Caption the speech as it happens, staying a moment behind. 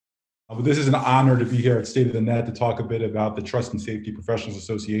But this is an honor to be here at State of the Net to talk a bit about the Trust and Safety Professionals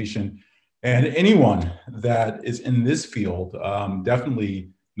Association. And anyone that is in this field definitely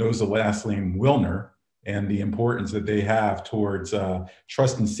knows the last name Willner and the importance that they have towards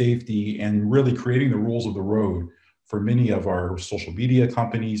trust and safety and really creating the rules of the road for many of our social media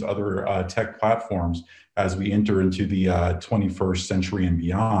companies, other tech platforms as we enter into the 21st century and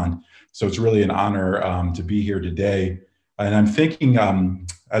beyond. So it's really an honor to be here today. And I'm thinking,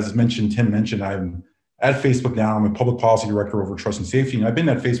 as mentioned, Tim mentioned, I'm at Facebook now. I'm a public policy director over trust and safety. And I've been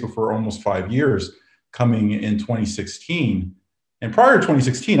at Facebook for almost 5 years, coming in 2016. And prior to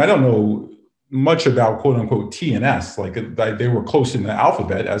 2016, I don't know much about quote unquote TNS, like they were close in the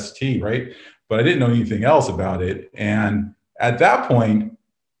alphabet, ST, right? But I didn't know anything else about it. And at that point,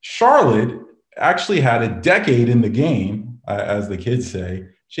 Charlotte actually had a decade in the game, as the kids say.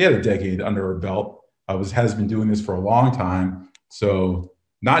 She had a decade under her belt. Has been doing this for a long time. So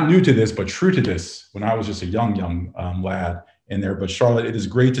not new to this, but true to this when I was just a young lad in there. But Charlotte, it is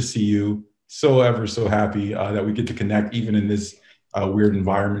great to see you. So ever so happy that we get to connect even in this weird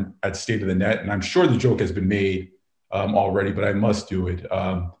environment at State of the Net. And I'm sure the joke has been made already, but I must do it.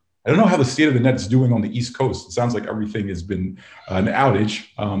 I don't know how the State of the Net is doing on the East Coast. It sounds like everything has been an outage,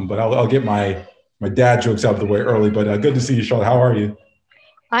 but I'll get my dad jokes out of the way early. But good to see you, Charlotte. How are you?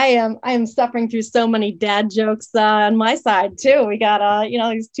 I am suffering through so many dad jokes on my side too. We got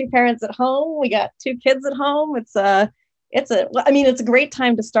these two parents at home. We got two kids at home. It's a great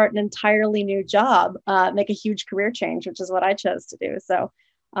time to start an entirely new job, make a huge career change, which is what I chose to do. So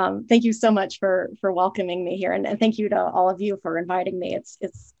thank you so much for welcoming me here, and thank you to all of you for inviting me.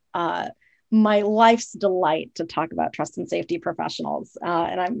 It's my life's delight to talk about trust and safety professionals,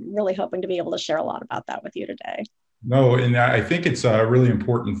 and I'm really hoping to be able to share a lot about that with you today. No, and I think it's really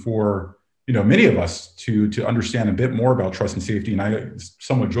important for many of us to understand a bit more about trust and safety. And I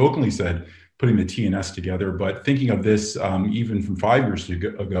somewhat jokingly said putting the TNS together, but thinking of this even from 5 years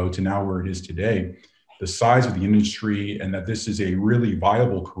ago to now where it is today, the size of the industry, and that this is a really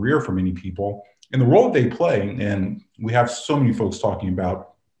viable career for many people and the role that they play. And we have so many folks talking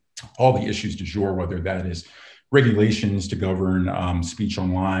about all the issues du jour, whether that is regulations to govern speech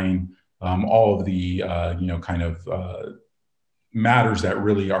online, all of the matters that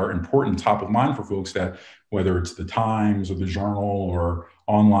really are important, top of mind for folks, that whether it's the Times or the Journal or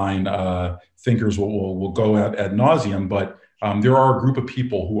online thinkers will go ad nauseum. But there are a group of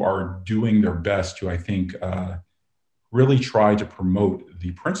people who are doing their best to, I think, really try to promote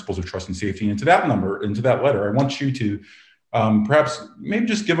the principles of trust and safety. And to that letter, I want you to perhaps maybe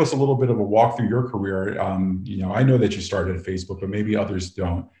just give us a little bit of a walk through your career. I know that you started at Facebook, but maybe others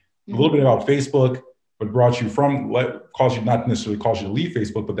don't. A little bit about Facebook, what brought you from, not necessarily caused you to leave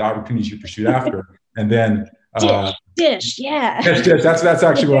Facebook, but the opportunities you pursued after, and then Dish, yeah. That's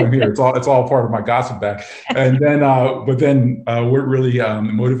actually what I'm here. It's all part of my gossip bag. And then, what really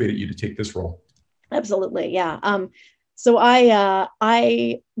motivated you to take this role? Absolutely, yeah. So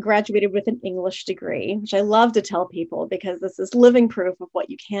I graduated with an English degree, which I love to tell people because this is living proof of what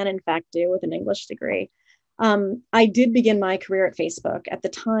you can in fact do with an English degree. I did begin my career at Facebook. At the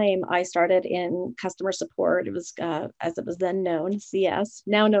time, I started in customer support. It was, as it was then known, CS,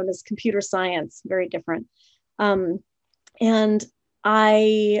 now known as computer science, very different. And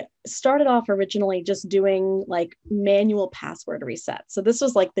I started off originally just doing like manual password resets. So this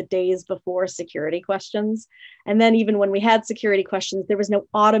was like the days before security questions. And then even when we had security questions, there was no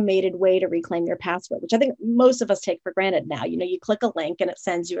automated way to reclaim your password, which I think most of us take for granted now. You click a link and it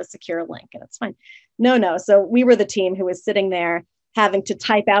sends you a secure link and it's fine. No. So we were the team who was sitting there having to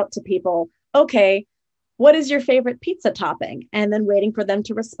type out to people, okay, what is your favorite pizza topping? And then waiting for them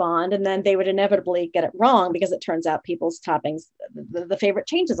to respond. And then they would inevitably get it wrong because it turns out people's toppings, the favorite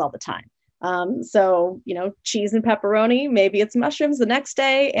changes all the time. So, cheese and pepperoni, maybe it's mushrooms the next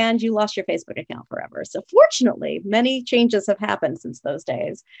day and you lost your Facebook account forever. So fortunately, many changes have happened since those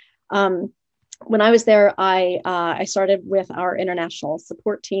days. When I was there, I started with our international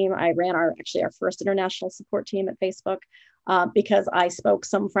support team. I ran our first international support team at Facebook because I spoke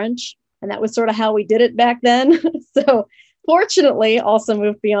some French. And that was sort of how we did it back then. So fortunately, also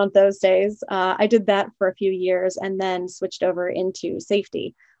moved beyond those days. I did that for a few years and then switched over into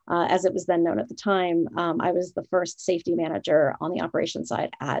safety, as it was then known at the time. I was the first safety manager on the operations side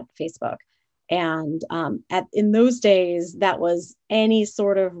at Facebook. And in those days, that was any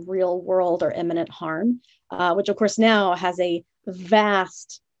sort of real world or imminent harm, which of course now has a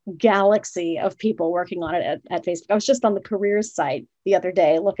vast galaxy of people working on it at Facebook. I was just on the careers site the other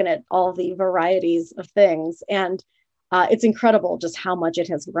day looking at all the varieties of things. And it's incredible just how much it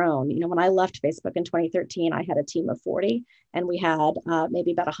has grown. When I left Facebook in 2013, I had a team of 40, and we had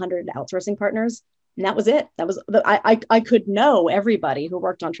maybe about 100 outsourcing partners. And that was it. I could know everybody who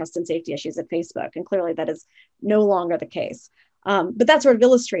worked on trust and safety issues at Facebook. And clearly that is no longer the case. But that sort of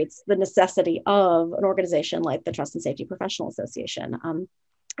illustrates the necessity of an organization like the Trust and Safety Professional Association.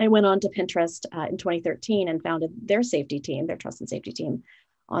 I went on to Pinterest in 2013 and founded their safety team, their trust and safety team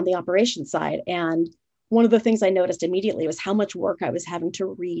on the operations side. And one of the things I noticed immediately was how much work I was having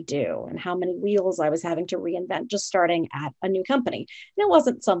to redo and how many wheels I was having to reinvent just starting at a new company. And it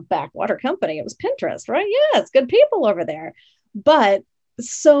wasn't some backwater company, it was Pinterest, right? Yeah, it's good people over there. But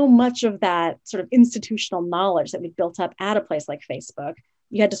so much of that sort of institutional knowledge that we built up at a place like Facebook,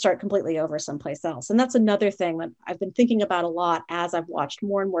 you had to start completely over someplace else. And that's another thing that I've been thinking about a lot as I've watched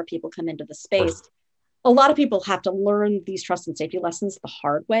more and more people come into the space. A lot of people have to learn these trust and safety lessons the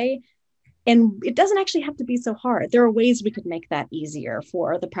hard way. And it doesn't actually have to be so hard. There are ways we could make that easier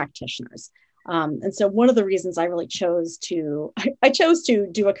for the practitioners. And so one of the reasons I really chose to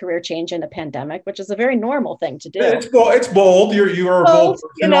do a career change in a pandemic, which is a very normal thing to do. Yeah, it's bold. You are bold,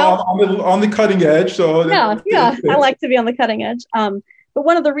 on the cutting edge. So yeah, I like to be on the cutting edge. But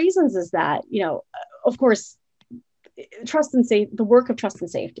one of the reasons is that, of course, the work of trust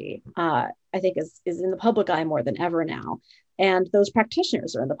and safety, I think is in the public eye more than ever now. And those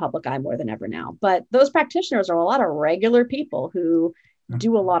practitioners are in the public eye more than ever now. But those practitioners are a lot of regular people who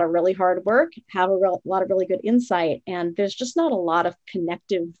do a lot of really hard work, have a lot of really good insight. And there's just not a lot of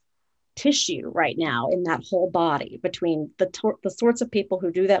connective tissue right now in that whole body between the sorts of people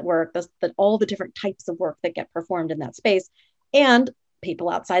who do that work, all the different types of work that get performed in that space, and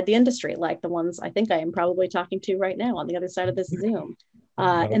people outside the industry, like the ones I think I am probably talking to right now on the other side of this Zoom.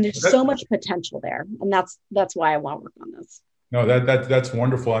 And there's so much potential there. And that's why I want to work on this. No, that's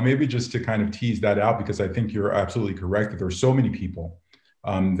wonderful. And maybe just to kind of tease that out, because I think you're absolutely correct that there are so many people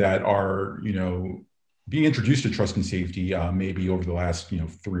that are, being introduced to trust and safety, maybe over the last,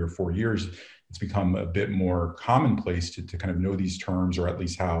 3 or 4 years. It's become a bit more commonplace to kind of know these terms, or at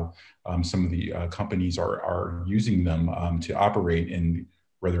least how some of the companies are using them to operate in,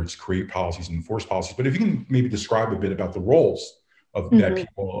 whether it's create policies and enforce policies. But if you can maybe describe a bit about the roles of that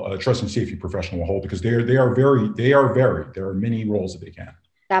people, trust and safety professional will hold, because there are many roles that they can.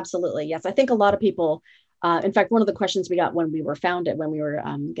 Absolutely. Yes. I think a lot of people, in fact, one of the questions we got when we were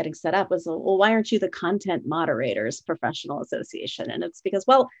getting set up was, well, why aren't you the Content Moderators Professional Association? And it's because,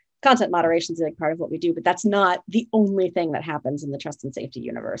 well, content moderation is a big part of what we do, but that's not the only thing that happens in the trust and safety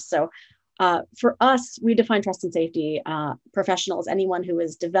universe. So for us, we define trust and safety professionals, anyone who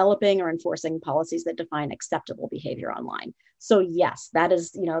is developing or enforcing policies that define acceptable behavior online. So yes, that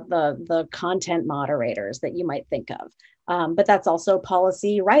is, the content moderators that you might think of, but that's also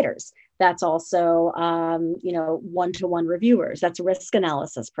policy writers. That's also, one-to-one reviewers. That's risk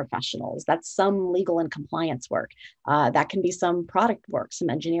analysis professionals. That's some legal and compliance work. That can be some product work,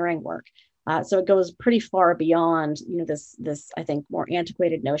 some engineering work. So it goes pretty far beyond, this I think more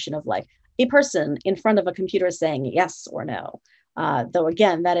antiquated notion of like a person in front of a computer saying yes or no. Though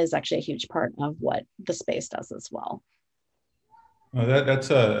again, that is actually a huge part of what the space does as well.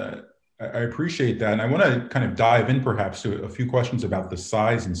 I appreciate that. And I want to kind of dive in perhaps to a few questions about the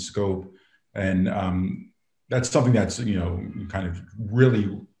size and scope. And that's something that's, kind of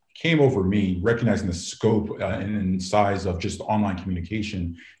really came over me, recognizing the scope and size of just online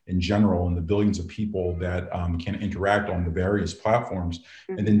communication in general, and the billions of people that can interact on the various platforms.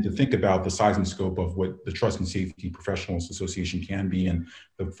 Mm-hmm. And then to think about the size and scope of what the Trust and Safety Professionals Association can be, and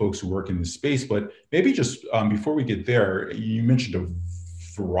the folks who work in this space. But maybe just before we get there, you mentioned a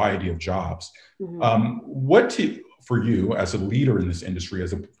variety of jobs. Mm-hmm. For you as a leader in this industry,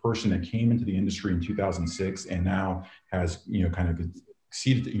 as a person that came into the industry in 2006 and now has, kind of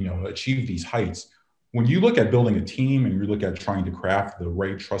achieved these heights, when you look at building a team and you look at trying to craft the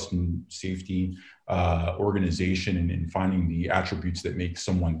right trust and safety organization and finding the attributes that make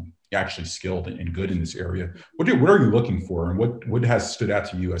someone actually skilled and good in this area, what are you looking for, and what has stood out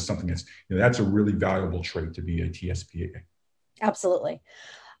to you as something that's, that's a really valuable trait to be a TSPA? Absolutely.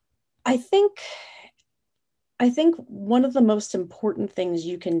 I think one of the most important things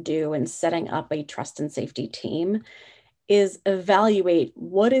you can do in setting up a trust and safety team is evaluate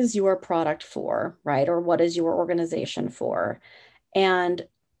what is your product for, right? Or what is your organization for? And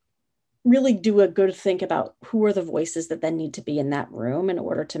really do a good think about who are the voices that then need to be in that room in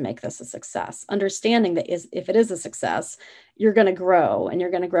order to make this a success. Understanding that if it is a success, you're going to grow, and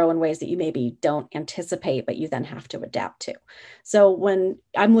you're going to grow in ways that you maybe don't anticipate, but you then have to adapt to. So when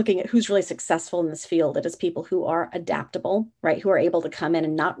I'm looking at who's really successful in this field, it is people who are adaptable, right? Who are able to come in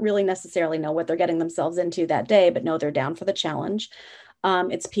and not really necessarily know what they're getting themselves into that day, but know they're down for the challenge.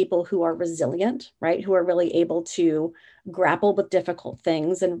 It's people who are resilient, right? Who are really able to grapple with difficult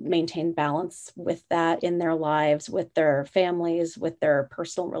things and maintain balance with that in their lives, with their families, with their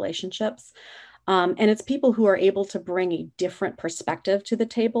personal relationships. And it's people who are able to bring a different perspective to the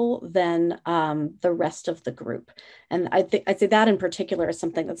table than the rest of the group. And I'd say that in particular is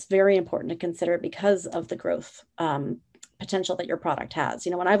something that's very important to consider because of the growth potential that your product has.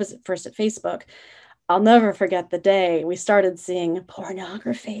 You know, when I was first at Facebook, I'll never forget the day we started seeing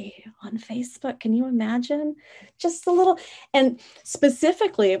pornography on Facebook. Can you imagine? Just a little, and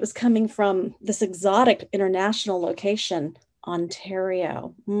specifically it was coming from this exotic international location,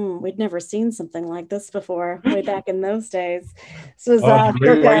 Ontario. We'd never seen something like this before, way back in those days. This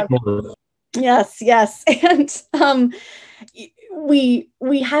was yes. And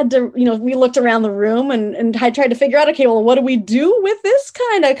we had to, you know, we looked around the room and I tried to figure out, okay, well, what do we do with this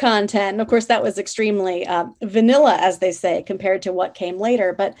kind of content? And of course, that was extremely vanilla, as they say, compared to what came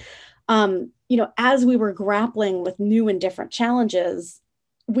later. But, you know, as we were grappling with new and different challenges,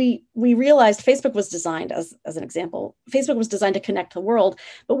 we realized Facebook was designed, as an example, Facebook was designed to connect the world,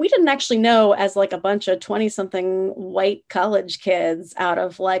 but we didn't actually know, as like a bunch of 20-something white college kids out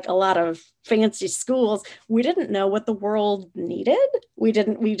of like a lot of fancy schools, we didn't know what the world needed. We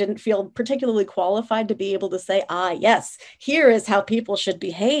didn't feel particularly qualified to be able to say, yes, here is how people should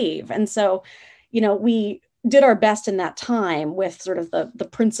behave. And so, you know, we did our best in that time with sort of the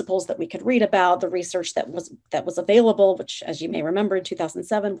principles that we could read about, the research that was available, which, as you may remember, in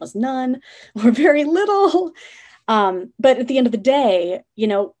 2007 was none or very little. But at the end of the day, you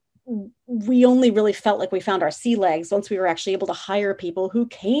know, we only really felt like we found our sea legs once we were actually able to hire people who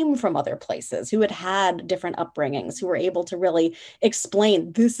came from other places, who had different upbringings, who were able to really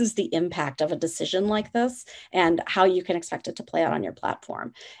explain this is the impact of a decision like this and how you can expect it to play out on your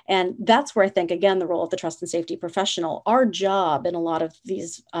platform. And that's where I think, again, the role of the trust and safety professional, our job in a lot of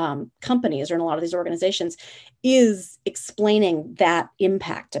these companies or in a lot of these organizations is explaining that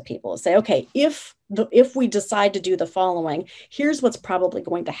impact to people. Say, okay, if we decide to do the following, here's what's probably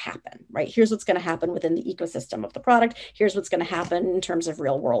going to happen, right? Here's what's going to happen within the ecosystem of the product. Here's what's going to happen in terms of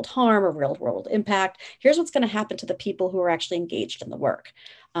real world harm or real world impact. Here's what's going to happen to the people who are actually engaged in the work.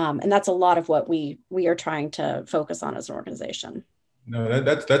 And that's a lot of what we are trying to focus on as an organization. No,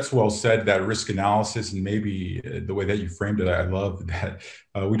 that's well said, that risk analysis, and maybe the way that you framed it, I love that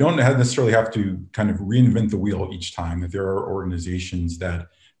we don't necessarily have to kind of reinvent the wheel each time. That there are organizations that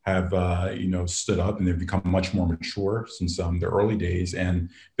have stood up and they've become much more mature since the early days,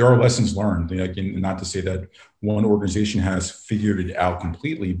 and there are lessons learned. Again, not to say that one organization has figured it out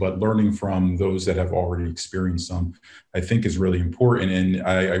completely, but learning from those that have already experienced some, I think, is really important. And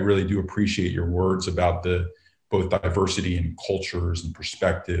I really do appreciate your words about both diversity in cultures and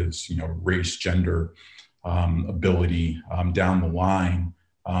perspectives, race, gender, ability, down the line,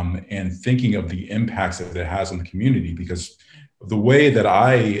 and thinking of the impacts that it has on the community. Because the way that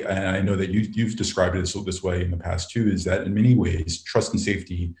and I know that you've described it this way in the past too, is that in many ways, trust and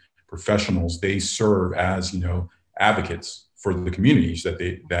safety professionals, they serve as, advocates for the communities that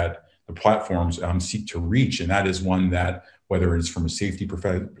the platforms seek to reach. And that is one that, whether it's from a safety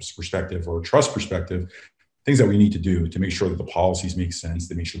perspective or a trust perspective, things that we need to do to make sure that the policies make sense,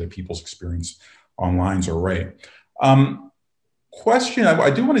 to make sure that people's experience online are right. Question,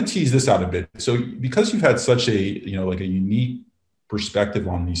 I do want to tease this out a bit. So because you've had such a, a unique perspective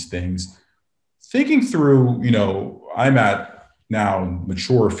on these things, thinking through, I'm at now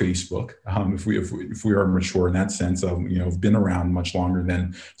mature Facebook, if we are mature in that sense of, have been around much longer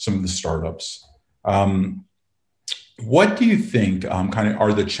than some of the startups. What do you think kind of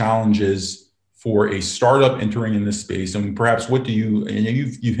are the challenges for a startup entering in this space? And perhaps what do you, and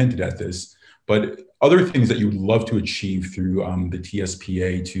you've hinted at this, but other things that you would love to achieve through the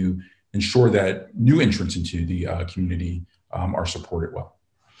TSPA to ensure that new entrants into the community are supported well?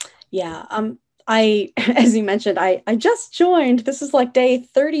 Yeah. As you mentioned, I just joined. This is like day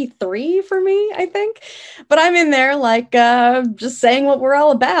 33 for me, I think, but I'm in there like just saying what we're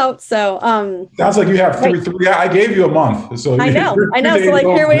all about. So sounds like you have three. I gave you a month, so I know. So like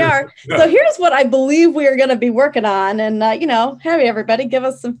here we are. Yeah. So here's what I believe we are going to be working on, and have everybody give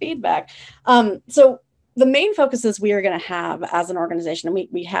us some feedback. So the main focuses we are going to have as an organization, and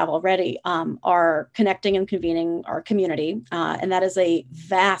we have already, are connecting and convening our community. And that is a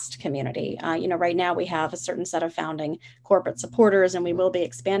vast community. Right now we have a certain set of founding corporate supporters, and we will be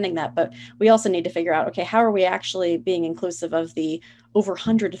expanding that. But we also need to figure out, okay, how are we actually being inclusive of the over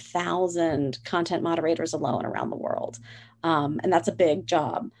 100,000 content moderators alone around the world? And that's a big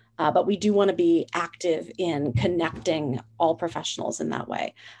job. But we do want to be active in connecting all professionals in that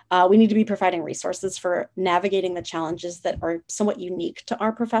way. We need to be providing resources for navigating the challenges that are somewhat unique to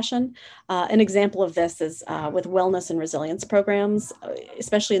our profession. An example of this is with wellness and resilience programs,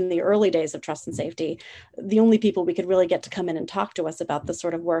 especially in the early days of trust and safety. The only people we could really get to come in and talk to us about this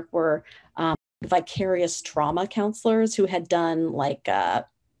sort of work were vicarious trauma counselors who had done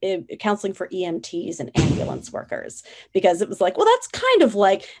counseling for EMTs and ambulance workers, because it was like, well, that's kind of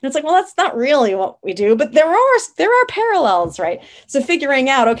like, and it's like, well, that's not really what we do, but there are parallels, right? So figuring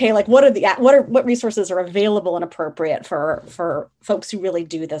out, okay, like what resources are available and appropriate for folks who really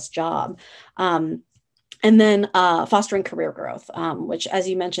do this job. And then fostering career growth, which, as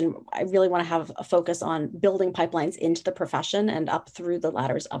you mentioned, I really want to have a focus on building pipelines into the profession and up through the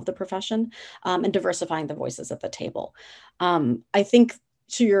ladders of the profession, and diversifying the voices at the table. I think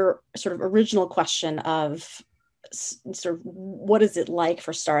to your sort of original question of sort of what is it like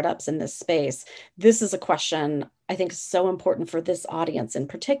for startups in this space, this is a question I think is so important for this audience in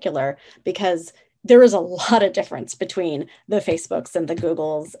particular, because there is a lot of difference between the Facebooks and the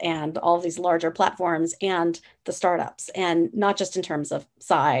Googles and all these larger platforms and the startups, and not just in terms of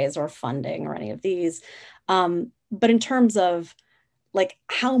size or funding or any of these, but in terms of like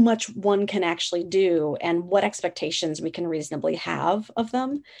how much one can actually do and what expectations we can reasonably have of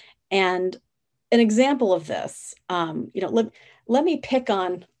them. And an example of this, let me pick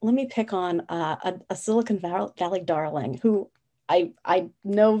on a Silicon Valley darling who I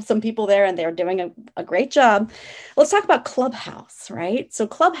know some people there and they're doing a great job. Let's talk about Clubhouse, right? So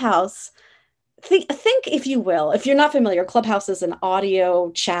Clubhouse, think, if you will, if you're not familiar, Clubhouse is an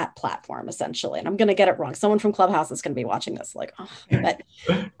audio chat platform, essentially. And I'm going to get it wrong. Someone from Clubhouse is going to be watching this like, oh, but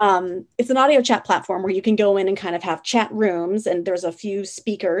it's an audio chat platform where you can go in and kind of have chat rooms. And there's a few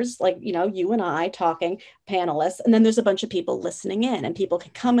speakers, like, you and I talking, panelists. And then there's a bunch of people listening in, and people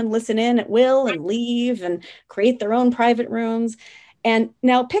can come and listen in at will and leave and create their own private rooms. And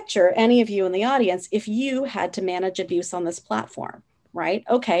now picture any of you in the audience if you had to manage abuse on this platform. Right?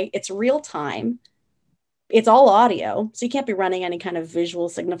 Okay, it's real time. It's all audio, so you can't be running any kind of visual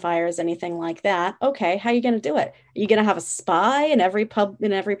signifiers, anything like that. Okay, how are you going to do it? Are you going to have a spy in every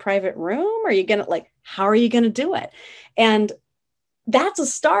private room? Are you going to how are you going to do it? And that's a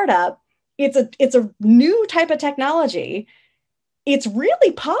startup. It's a new type of technology. It's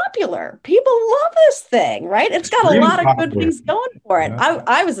really popular. People love this thing, right? It's got a lot of good things going for it. Yeah.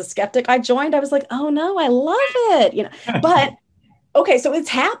 I was a skeptic. I joined. I was like, oh no, I love it. But okay, so it's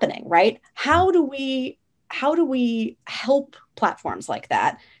happening, right? How do we help platforms like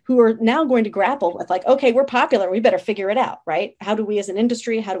that who are now going to grapple with like, okay, we're popular, we better figure it out, right? How do we as an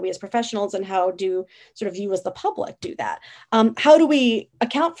industry, how do we as professionals, and how do sort of you as the public do that? How do we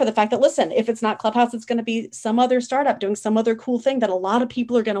account for the fact that, listen, if it's not Clubhouse, it's going to be some other startup doing some other cool thing that a lot of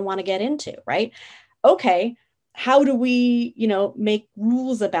people are going to want to get into, right? Okay, how do we, make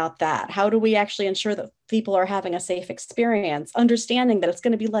rules about that? How do we actually ensure that people are having a safe experience, understanding that it's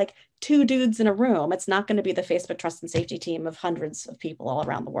going to be like two dudes in a room? It's not going to be the Facebook trust and safety team of hundreds of people all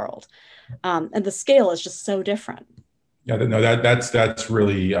around the world. And the scale is just so different. Yeah, no, that's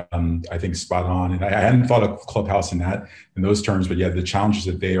really, I think, spot on. And I hadn't thought of Clubhouse in those terms, but yeah, the challenges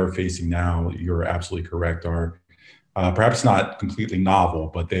that they are facing now, you're absolutely correct, are perhaps not completely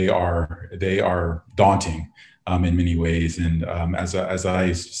novel, but they are daunting. In many ways. And as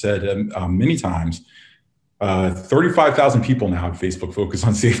I said many times, 35,000 people now at Facebook focus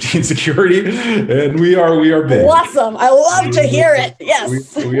on safety and security, and we are big. Awesome! I love to hear it.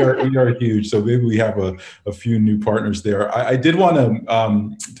 Yes, we are huge. So maybe we have a few new partners there. I did want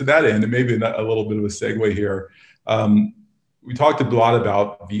to that end, and maybe a little bit of a segue here. We talked a lot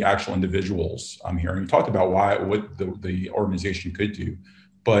about the actual individuals here, and we talked about what the organization could do,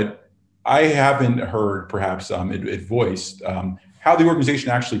 but I haven't heard perhaps it voiced how the organization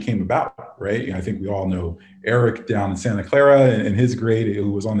actually came about, right? I think we all know Eric down in Santa Clara and his grade,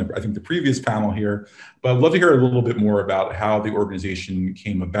 who was on the previous panel here, but I'd love to hear a little bit more about how the organization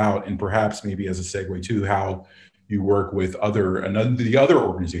came about, and perhaps maybe as a segue to how you work with the other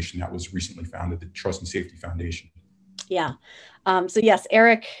organization that was recently founded, the Trust and Safety Foundation. Yeah. So yes,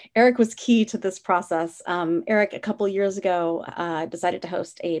 Eric was key to this process. Eric, a couple of years ago, decided to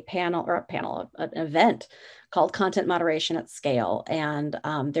host an event called Content Moderation at Scale. And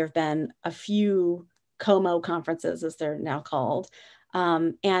there have been a few COMO conferences, as they're now called.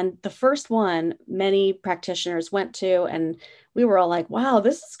 And the first one, many practitioners went to, and we were all like, wow,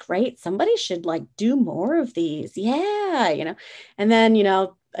 this is great. Somebody should like do more of these. Yeah, and then,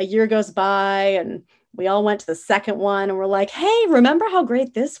 a year goes by and we all went to the second one and we're like, hey, remember how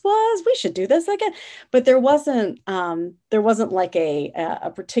great this was? We should do this again. But there wasn't like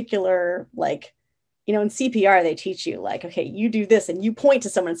a particular, like, in CPR, they teach you like, okay, you do this and you point to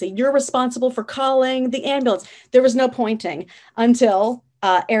someone and say, you're responsible for calling the ambulance. There was no pointing until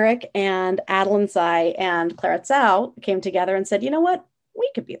Eric and Adeline Tsai and Clara Tsao came together and said, you know what? We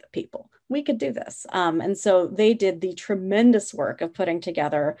could be the people. We could do this. And so they did the tremendous work of putting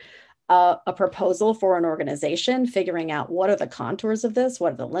together a proposal for an organization, figuring out what are the contours of this,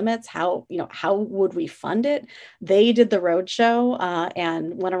 what are the limits, how would we fund it. They did the roadshow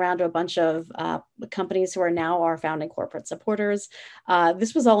and went around to a bunch of companies who are now our founding corporate supporters.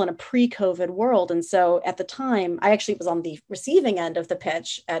 This was all in a pre-COVID world. And so at the time, I actually was on the receiving end of the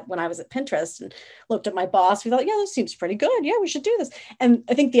pitch when I was at Pinterest and looked at my boss. We thought, yeah, this seems pretty good. Yeah, we should do this. And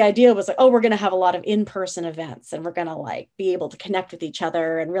I think the idea was like, oh, we're going to have a lot of in-person events and we're going to like be able to connect with each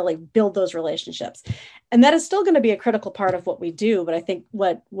other and really build those relationships. And that is still going to be a critical part of what we do. But I think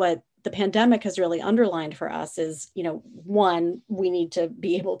what the pandemic has really underlined for us is, one, we need to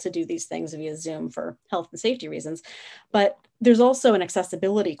be able to do these things via Zoom for health and safety reasons. But there's also an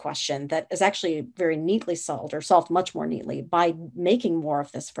accessibility question that is actually very neatly solved, or solved much more neatly, by making more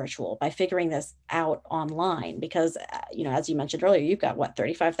of this virtual, by figuring this out online. Because, as you mentioned earlier, you've got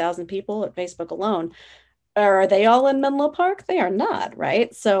 35,000 people at Facebook alone. Are they all in Menlo Park? They are not,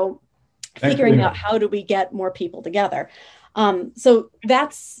 right? So figuring out how do we get more people together. So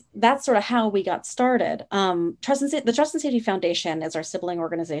that's sort of how we got started. The Trust and Safety Foundation is our sibling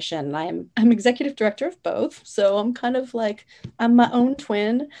organization. I'm executive director of both. So I'm kind of like, I'm my own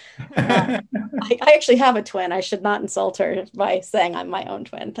twin. I actually have a twin. I should not insult her by saying I'm my own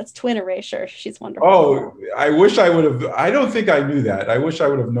twin. That's twin erasure. She's wonderful. Oh, I wish I would have. I don't think I knew that. I wish I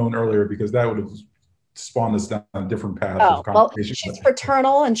would have known earlier, because that would have spawned us down a different path. Oh, well, she's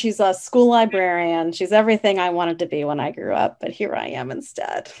fraternal and she's a school librarian. She's everything I wanted to be when I grew up, but here I am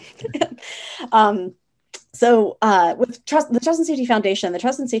instead. So with the Trust and Safety Foundation, the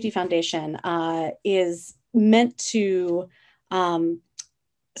Trust and Safety Foundation is meant to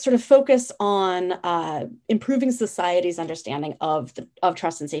sort of focus on improving society's understanding of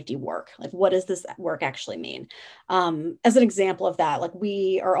trust and safety work. Like, what does this work actually mean? As an example of that, like,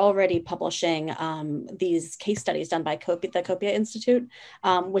 we are already publishing these case studies done by the Copia Institute,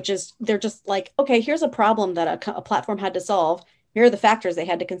 which is, they're just like, okay, here's a problem that a platform had to solve. Here are the factors they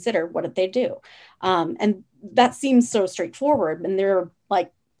had to consider. What did they do? And that seems so straightforward. And there are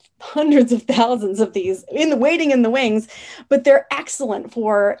like hundreds of thousands of these waiting in the wings, but they're excellent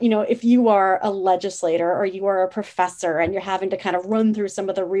for, if you are a legislator or you are a professor and you're having to kind of run through some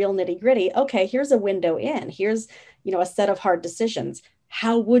of the real nitty gritty. Okay, here's a window in. Here's, a set of hard decisions.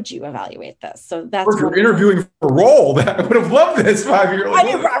 How would you evaluate this? So that's, or if you're interviewing for a role, that I would have loved this 5 years ago.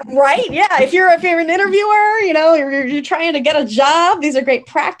 Right? Yeah. If you're an interviewer, you're trying to get a job. These are great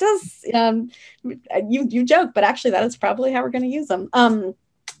practice. You joke, but actually that is probably how we're going to use them.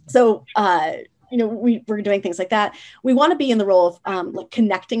 So, we're doing things like that. We want to be in the role of like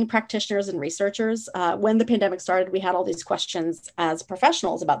connecting practitioners and researchers. When the pandemic started, we had all these questions as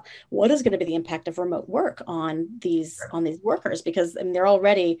professionals about what is going to be the impact of remote work on these workers, because they're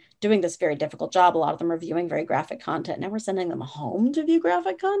already doing this very difficult job. A lot of them are viewing very graphic content. Now we're sending them home to view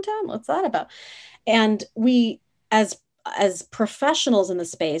graphic content. What's that about? And we, as professionals in the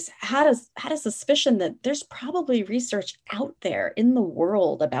space, had a suspicion that there's probably research out there in the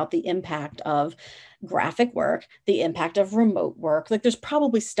world about the impact of graphic work, the impact of remote work. Like, there's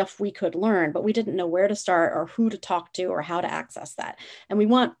probably stuff we could learn, but we didn't know where to start or who to talk to or how to access that. And we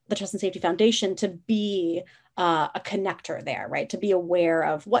want the Trust and Safety Foundation to be a connector there, right? To be aware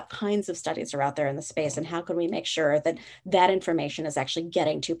of what kinds of studies are out there in the space and how can we make sure that that information is actually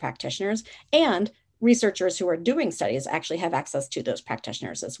getting to practitioners, and researchers who are doing studies actually have access to those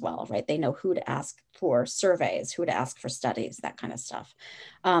practitioners as well, right? They know who to ask for surveys, who to ask for studies, that kind of stuff.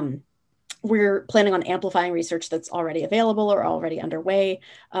 We're planning on amplifying research that's already available or already underway.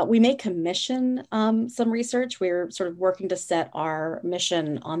 We may commission some research. We're sort of working to set our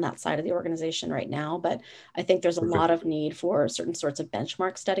mission on that side of the organization right now, but I think there's a lot of need for certain sorts of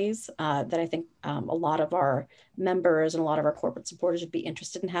benchmark studies that I think a lot of our members and a lot of our corporate supporters would be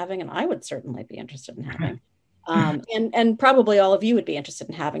interested in having, and I would certainly be interested in having. And probably all of you would be interested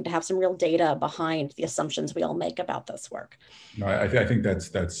in having, to have some real data behind the assumptions we all make about this work. No, I think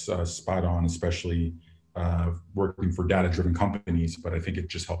that's spot on, especially working for data-driven companies. But I think it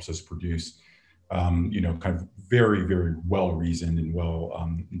just helps us produce kind of very, very well reasoned and well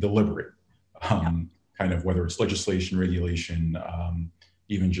deliberate. Kind of whether it's legislation, regulation,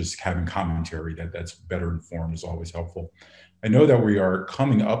 even just having commentary that's better informed is always helpful. I know that we are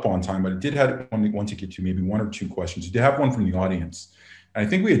coming up on time, but I did want to get to maybe one or two questions. We did have one from the audience. And I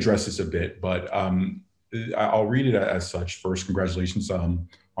think we addressed this a bit, but I'll read it as such. First, congratulations on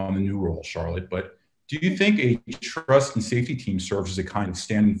the new role, Charlotte. But do you think a trust and safety team serves as a kind of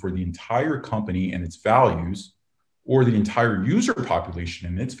stand-in for the entire company and its values, or the entire user population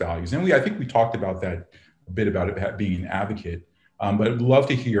and its values? And I think we talked about that a bit, about it being an advocate. But I'd love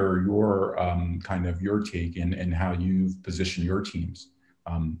to hear your kind of your take and how you've positioned your teams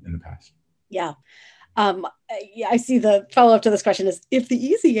in the past. Yeah. I see the follow-up to this question is, if the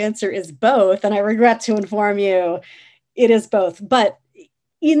easy answer is both, and I regret to inform you, it is both. But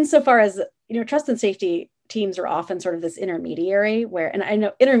insofar as, trust and safety teams are often sort of this intermediary where, and I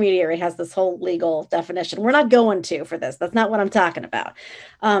know intermediary has this whole legal definition. We're not going to for this. That's not what I'm talking about.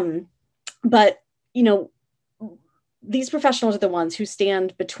 But, these professionals are the ones who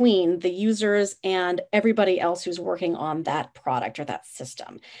stand between the users and everybody else who's working on that product or that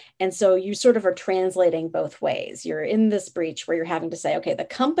system. And so you sort of are translating both ways. You're in this breach where you're having to say, okay, the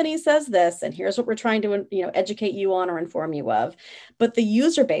company says this, and here's what we're trying to, educate you on or inform you of. But the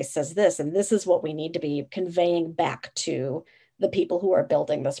user base says this, and this is what we need to be conveying back to the people who are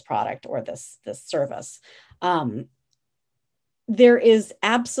building this product or this service. There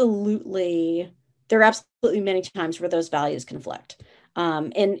are absolutely many times where those values conflict,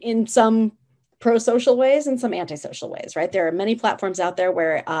 and in some pro-social ways and some anti-social ways, right? There are many platforms out there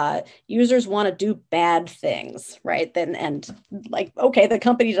where users want to do bad things, right? Okay, the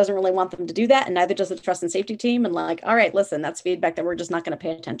company doesn't really want them to do that, and neither does the trust and safety team. And all right, listen, that's feedback that we're just not going to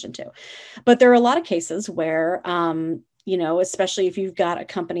pay attention to. But there are a lot of cases where, especially if you've got a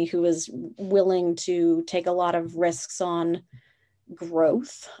company who is willing to take a lot of risks on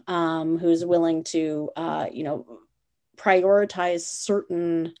growth, who's willing to, prioritize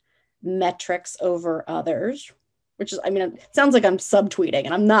certain metrics over others, which is, it sounds like I'm subtweeting,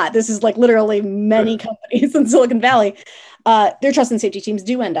 and I'm not. This is literally many companies in Silicon Valley. Their trust and safety teams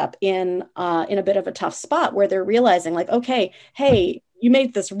do end up in a bit of a tough spot where they're realizing okay, hey, you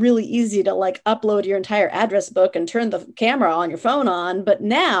made this really easy to upload your entire address book and turn the camera on your phone on, but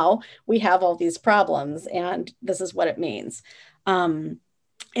now we have all these problems, and this is what it means.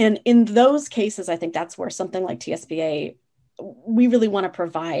 And in those cases, I think that's where something like TSPA, we really want to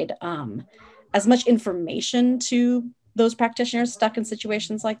provide as much information to those practitioners stuck in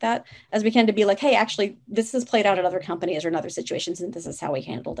situations like that as we can, to be hey, actually, this has played out at other companies or in other situations, and this is how we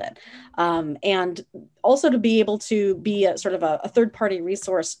handled it. And also to be able to be a sort of a third-party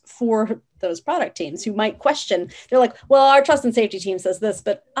resource for those product teams who might question. They're well, our trust and safety team says this,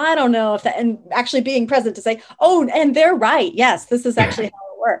 but I don't know if that, and actually being present to say, oh, and they're right. Yes, this is actually how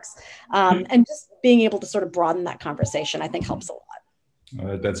it works. And just being able to sort of broaden that conversation, I think, helps a lot.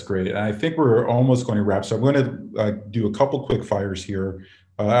 That's great. And I think we're almost going to wrap. So I'm going to do a couple quick fires here.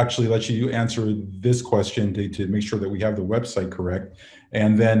 Actually, let you answer this question to make sure that we have the website correct.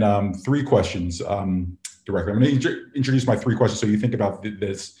 And then 3 questions directly. I'm going to introduce my 3 questions so you think about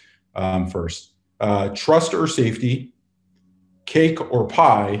this first. Trust or safety, cake or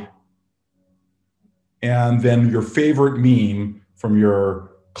pie, and then your favorite meme from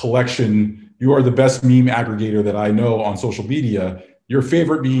your collection. You are the best meme aggregator that I know on social media. Your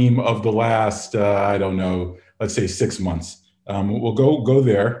favorite meme of the last, I don't know, let's say 6 months. We'll go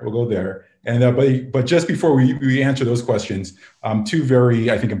there. We'll go there. And but just before we answer those questions, 2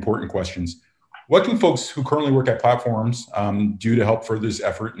 very, I think, important questions. What can folks who currently work at platforms do to help further this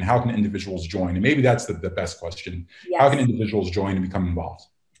effort, and how can individuals join? And maybe that's the best question. Yes. How can individuals join and become involved?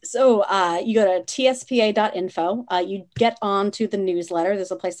 So you go to tspa.info, you get onto the newsletter.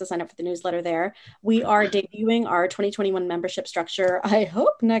 There's a place to sign up for the newsletter there. We are debuting our 2021 membership structure, I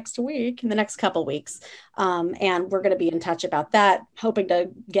hope next week, in the next couple weeks. And we're going to be in touch about that, hoping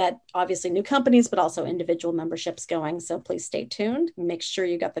to get obviously new companies, but also individual memberships going. So please stay tuned. Make sure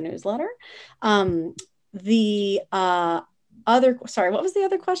you got the newsletter. Sorry, what was the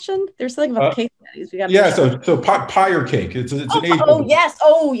other question? There's something about the case studies. So pie or cake. It's an age. Yes.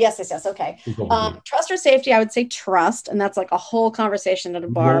 Okay. Trust or safety? I would say trust, and that's a whole conversation at a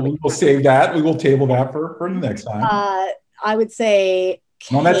bar. We'll save that. We will table that for the next time. I would say.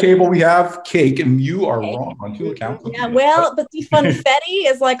 Cake. On that table we have cake, and you are wrong on 2 accounts. Yeah, well, but the funfetti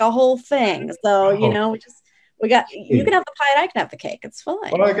is a whole thing. So you can have the pie and I can have the cake. It's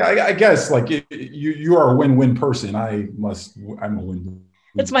fine. Well, I guess you are a win-win person. I'm a win-win.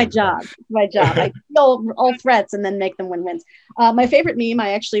 It's my job. It's my job. I kill all threats and then make them win-wins. My favorite meme,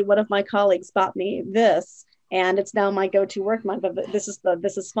 one of my colleagues bought me this, and it's now my go-to work mug. But this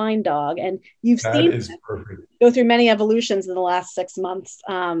is Fine Dog, and you've seen it go through many evolutions in the last 6 months.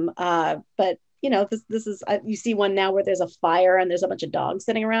 But you know, this is you see one now where there's a fire and there's a bunch of dogs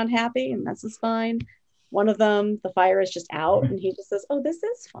sitting around happy, and this is fine. One of them, the fire is just out, and he just says, "Oh, this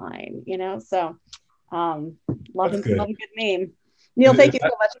is fine," you know. So, love a good meme. Neil, thank you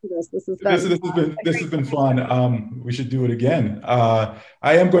so much for this. This has been fun. We should do it again. I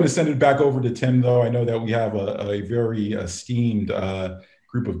am going to send it back over to Tim, though. I know that we have a very esteemed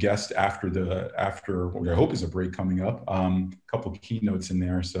group of guests after what I hope is a break coming up. A couple of keynotes in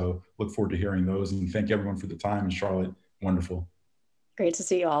there, so look forward to hearing those. And thank everyone for the time. And Charlotte, wonderful. Great to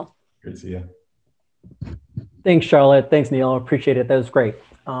see you all. Great to see you. Thanks, Charlotte. Thanks, Neil. I appreciate it. That was great.